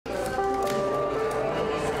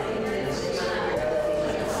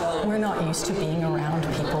We're not used to being around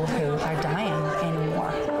people who are dying anymore.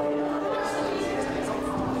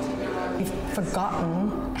 We've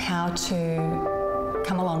forgotten how to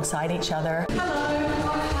come alongside each other.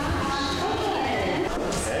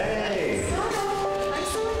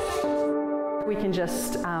 We can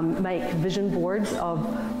just make vision boards of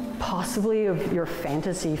possibly of your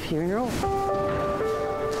fantasy funeral.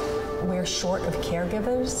 We're short of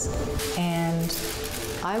caregivers, and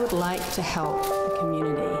I would like to help the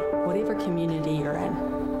community, whatever community you're in,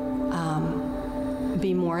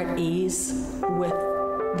 be more at ease with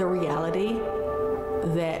the reality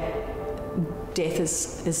that death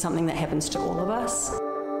is something that happens to all of us.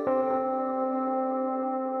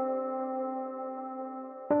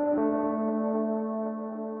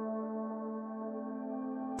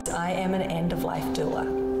 I am an end-of-life doula,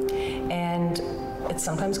 and it's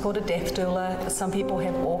sometimes called a death doula. Some people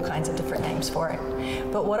have all kinds of different names for it.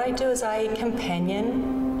 But what I do is I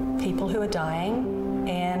companion people who are dying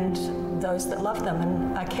and those that love them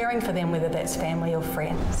and are caring for them, whether that's family or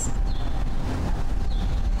friends.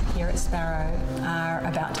 Here at Sparrow are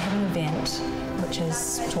about to have an event which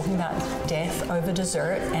is talking about death over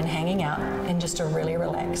dessert and hanging out in just a really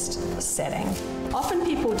relaxed setting. Often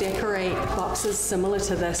people decorate boxes similar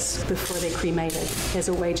to this before they're cremated as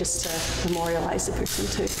a way just to memorialize the person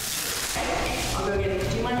too. I'll go get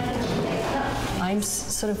it. Do you mind if I'm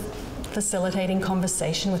sort of facilitating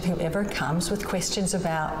conversation with whoever comes with questions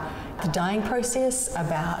about the dying process,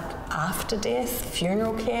 about after death,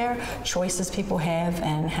 funeral care, choices people have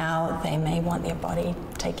and how they may want their body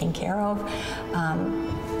taken care of,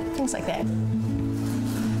 things like that.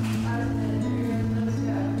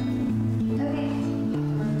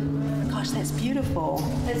 Gosh, that's beautiful.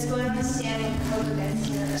 Let's go ahead and stand and cover this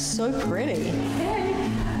here. So pretty. Hey.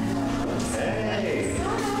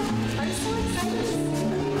 I'm so excited.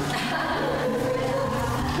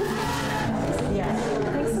 Yeah,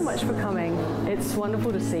 thanks so much for coming. It's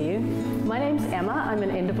wonderful to see you. My name's Emma. I'm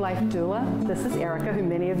an end-of-life doula. This is Erica, who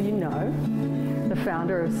many of you know, the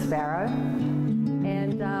founder of Sparrow.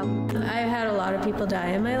 And I've had a lot of people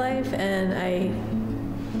die in my life, and I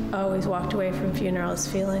always walked away from funerals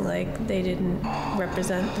feeling like they didn't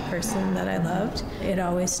represent the person that I loved. It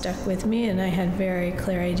always stuck with me, and I had very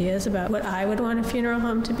clear ideas about what I would want a funeral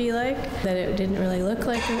home to be like, that it didn't really look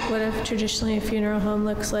like what traditionally a funeral home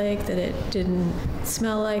looks like, that it didn't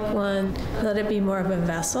smell like one, let it be more of a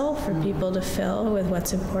vessel for people to fill with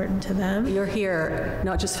what's important to them. You're here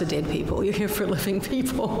not just for dead people, you're here for living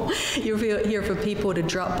people. You're here for people to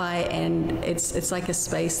drop by, and it's like a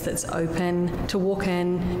space that's open to walk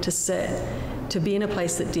in, to sit, to be in a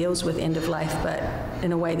place that deals with end of life, but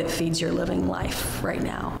in a way that feeds your living life right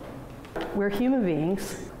now. we're human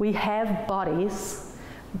beings. We have bodies,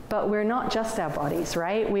 but we're not just our bodies,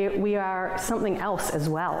 right? We are something else as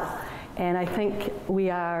well. And I think we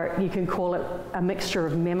are, you can call it a mixture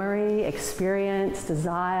of memory, experience,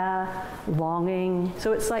 desire, longing.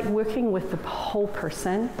 So it's like working with the whole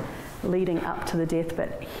person leading up to the death,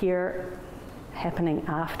 but here happening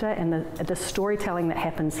after, and the storytelling that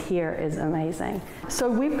happens here is amazing. So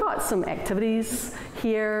we've got some activities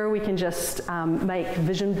here. We can just make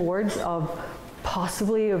vision boards of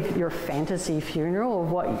possibly of your fantasy funeral,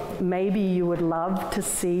 of what maybe you would love to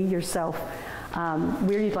see yourself,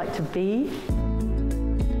 where you'd like to be.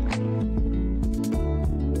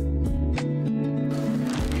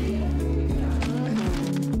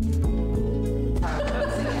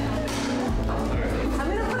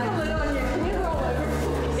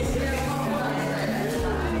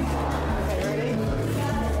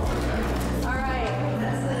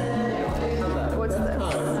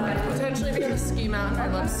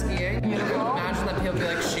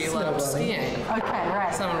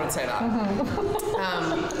 Say that.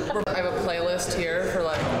 I have a playlist here for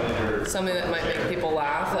like something that might make people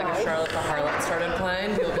laugh, like if Charlotte the Harlot started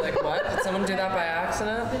playing, people would be like, what? Did someone do that by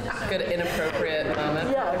accident? Good inappropriate moment.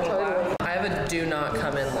 Yeah, totally. I have a do not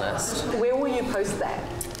come in list. Where will you post that?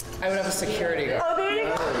 I would have a security guard. Oh, there you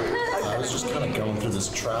go. I was just kind of going through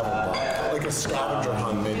this travel book, like a scavenger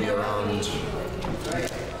hunt maybe around some good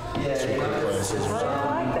places.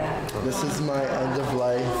 I like that. This is my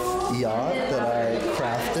end-of-life yacht that I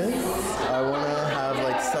crafted. I want to have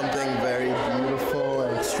like something very beautiful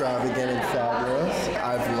and extravagant and fabulous.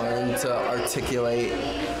 I've learned to articulate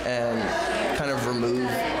and kind of remove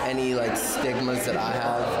any like stigmas that I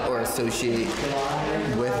have or associate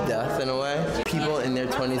with death in a way. People in their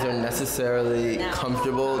 20s aren't necessarily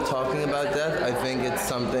comfortable talking about death. I think it's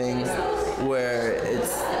something where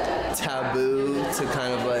it's taboo to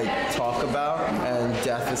kind of like talk about, and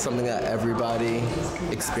death is something that everybody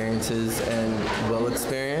experiences and will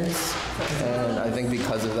experience. And I think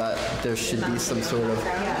because of that, there should be some sort of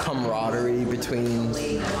camaraderie between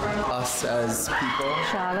us as people.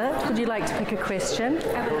 Charlotte, would you like to pick a question?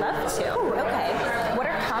 I would love to. Ooh, okay. What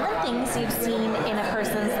are common things you've seen in a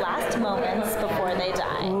person's last moments before they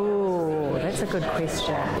die? Ooh, that's a good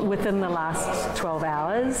question. Within the last 12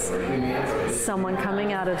 hours, someone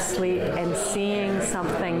coming out of sleep and seeing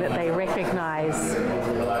something that they recognize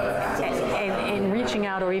and reaching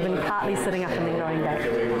out, or even partly sitting up and then going back.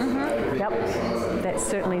 Mm-hmm. Yep, that's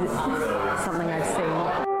certainly something I've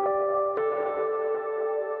seen.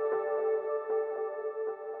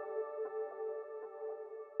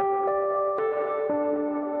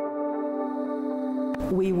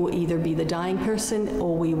 We will either be the dying person,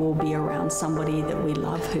 or we will be around somebody that we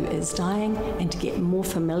love who is dying, and to get more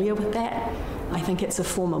familiar with that, I think it's a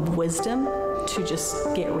form of wisdom to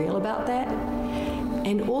just get real about that.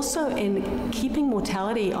 And also in keeping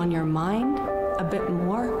mortality on your mind a bit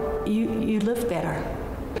more, you live better.